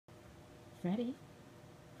Freddie,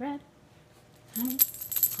 Fred, honey,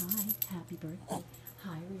 hi, happy birthday.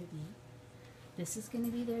 Hi, Ruby. This is going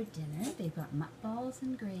to be their dinner. They've got mutt balls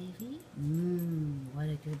and gravy. What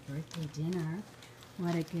a good birthday dinner.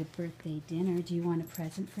 What a good birthday dinner. Do you want a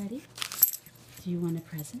present, Freddie? Do you want a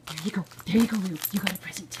present? There you go. There you go, Rube. You got a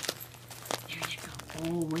present too. There you go.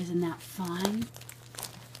 Oh, isn't that fun?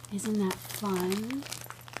 Isn't that fun?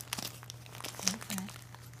 Okay, Fred.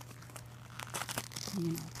 You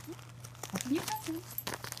know, open your present.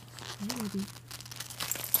 Hey, Ruby.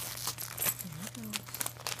 There you go.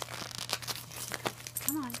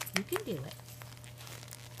 Come on, you can do it.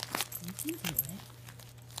 You can do it.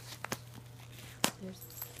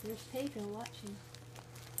 There's Pedro watching.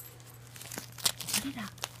 Open it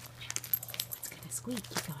up. Oh, it's gonna squeak,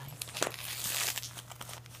 you guys.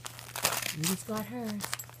 Ruby's got hers.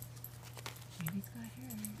 Ruby's got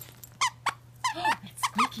hers. Oh, it's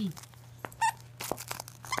squeaking.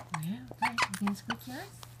 Yeah, okay. You gonna squeak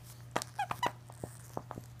yours?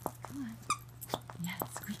 Come on. Yeah,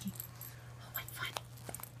 it's squeaking. Oh, what fun.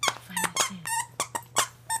 What fun this is.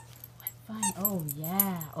 What fun. Oh,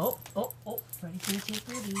 yeah. Oh. Freddie's gonna take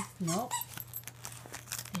Ruby's. Nope.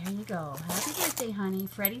 There you go. Happy birthday, honey.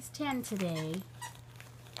 Freddie's 10 today.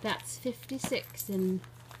 That's 56 in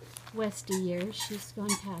Westie years. She's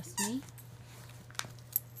gone past me.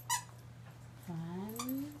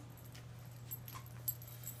 Fun.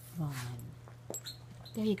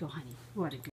 There you go, honey. What a good